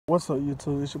What's up,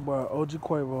 YouTube? It's your boy OG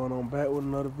Quavo, and I'm back with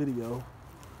another video.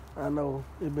 I know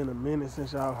it's been a minute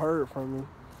since y'all heard from me,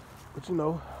 but you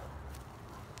know,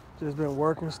 just been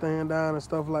working, staying down and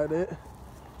stuff like that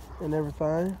and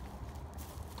everything.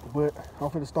 But I'm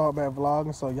finna start back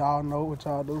vlogging, so y'all know what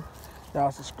y'all do.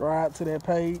 Y'all subscribe to that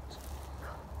page,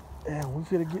 and we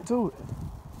finna get to it.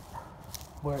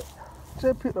 But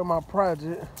just picked up my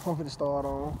project. I'm finna start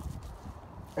on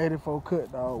 84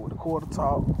 cut dog with a quarter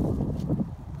top.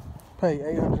 Pay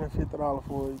 $850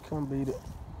 for it. You couldn't beat it.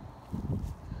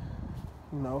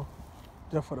 You know,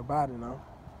 just for the body now.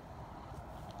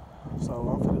 So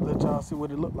I'm finna let y'all see what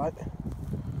it look like.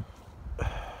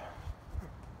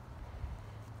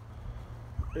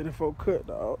 84 cut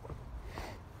dog.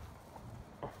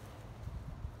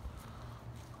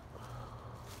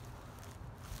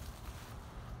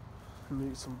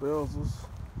 Need some bezels.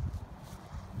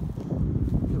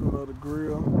 Get another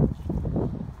grill.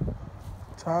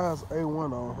 Tires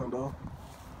A1 on her though.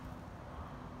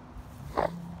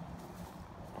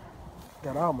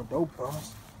 Got all my dope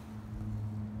pumps.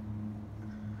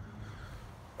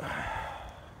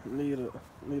 Gonna need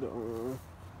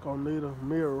a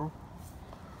mirror.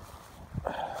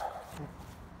 I'm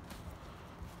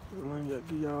gonna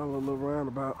give y'all a little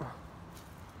roundabout.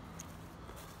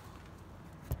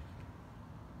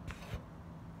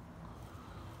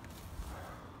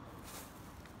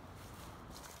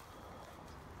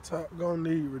 Top gonna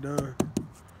need redone,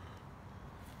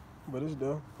 but it's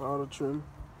there. All the trim.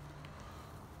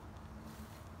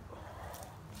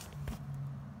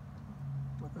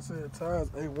 Like I said, tires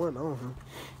A1 on him.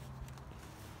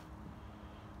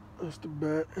 That's the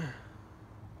back.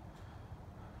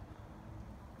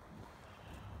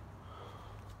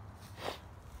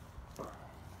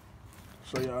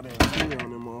 Show y'all the interior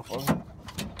on them motherfucker.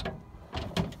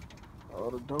 All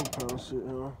the dope pound shit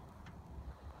here.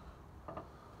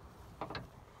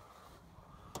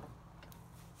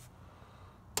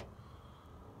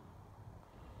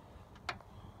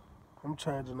 I'm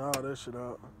changing all that shit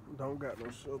out. Don't got no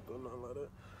shelter or nothing like that.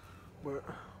 But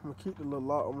I'm gonna keep the little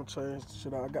lock. I'm gonna change the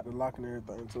shit out. I got the lock and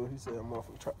everything too. He said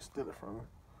motherfucker tried to steal it from me.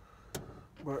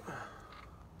 But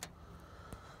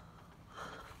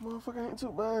motherfucker ain't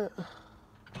too bad.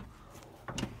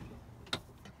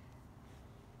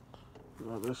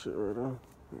 Got that shit right there.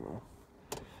 You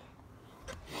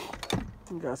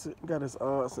know. Got his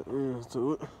odds and ends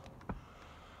to it.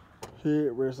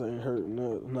 Headrest ain't hurting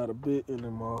not a bit in the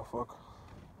motherfucker.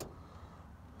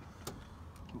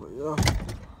 But yeah.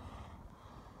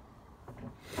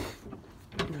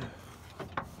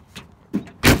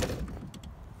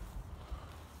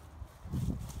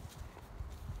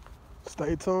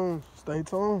 Stay tuned. Stay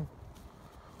tuned.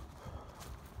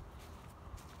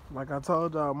 Like I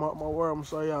told y'all, mark my word, I'm gonna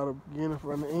show y'all the beginning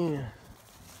from the end.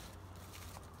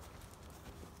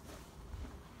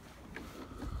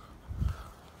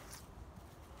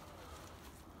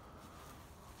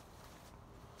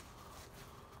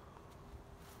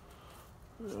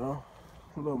 Yeah,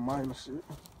 a little minor shit.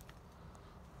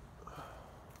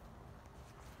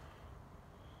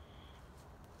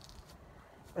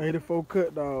 '84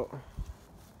 cut dog.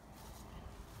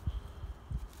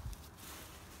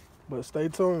 But stay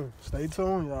tuned,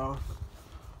 y'all.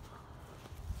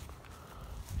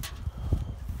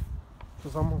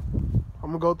 Cause I'm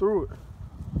gonna go through it.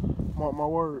 Mark my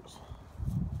words.